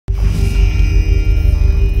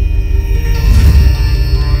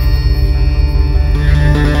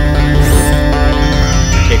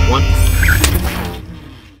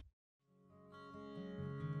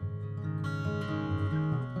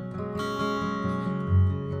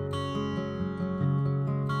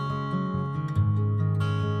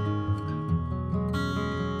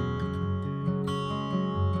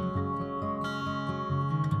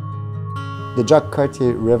The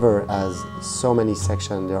Jacques-Cartier River has so many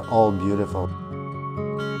sections, they're all beautiful.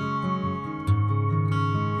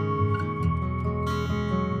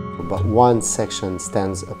 But one section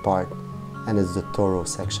stands apart, and it's the Taureau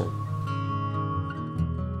section.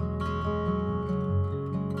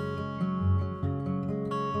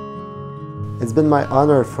 It's been my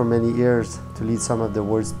honor for many years to lead some of the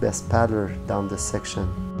world's best paddlers down this section.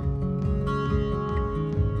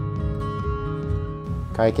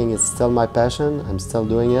 Kayaking is still my passion, I'm still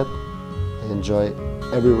doing it. I enjoy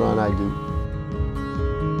every run I do.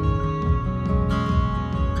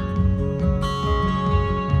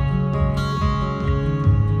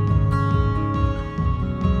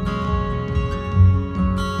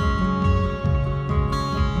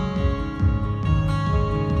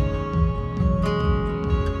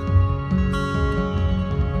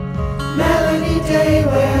 Melody Day,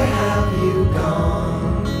 where have you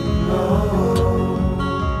gone? Oh,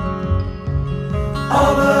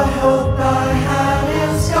 all the hope I had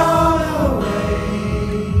is gone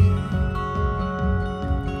away,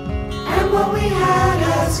 and what we had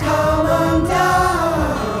has come undone.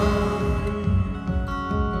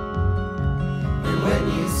 And when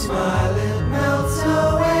you smile, it melts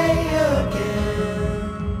away again.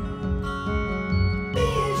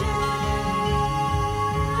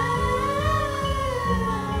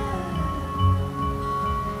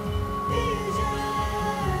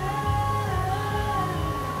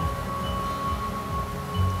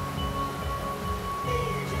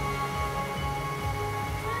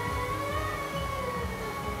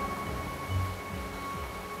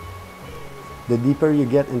 The deeper you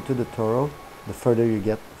get into the Taureau, the further you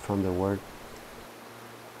get from the word.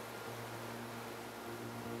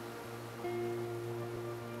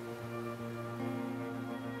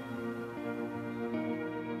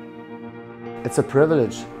 It's a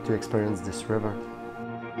privilege to experience this river.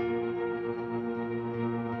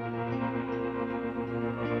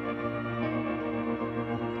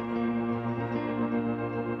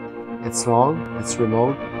 It's long, it's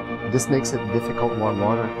remote. This makes it difficult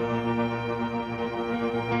water.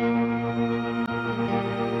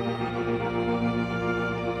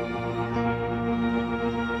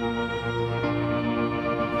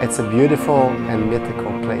 It's a beautiful and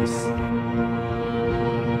mythical place.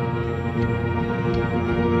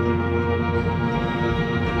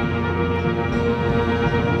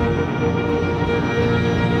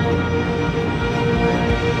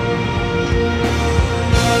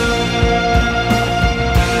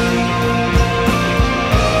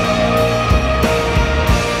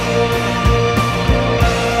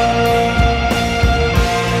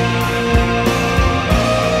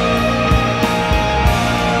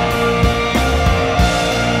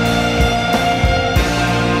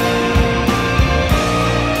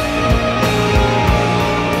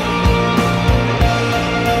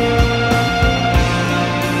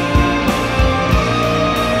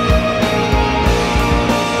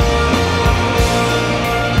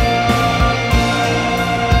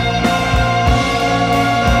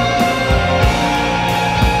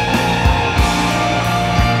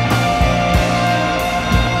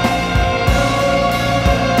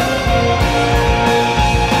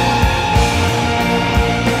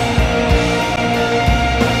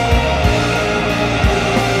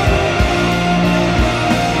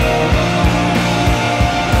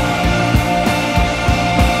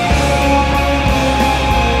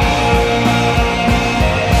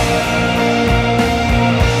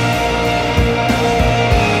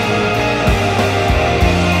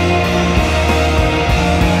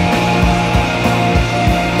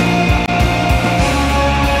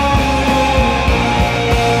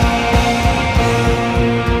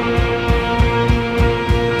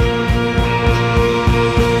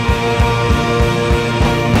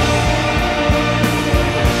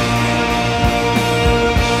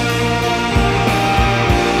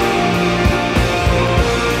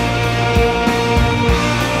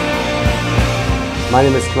 My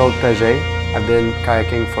name is Claude Page. I've been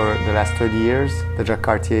kayaking for the last 30 years. The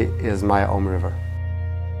Jacques-Cartier is my home river.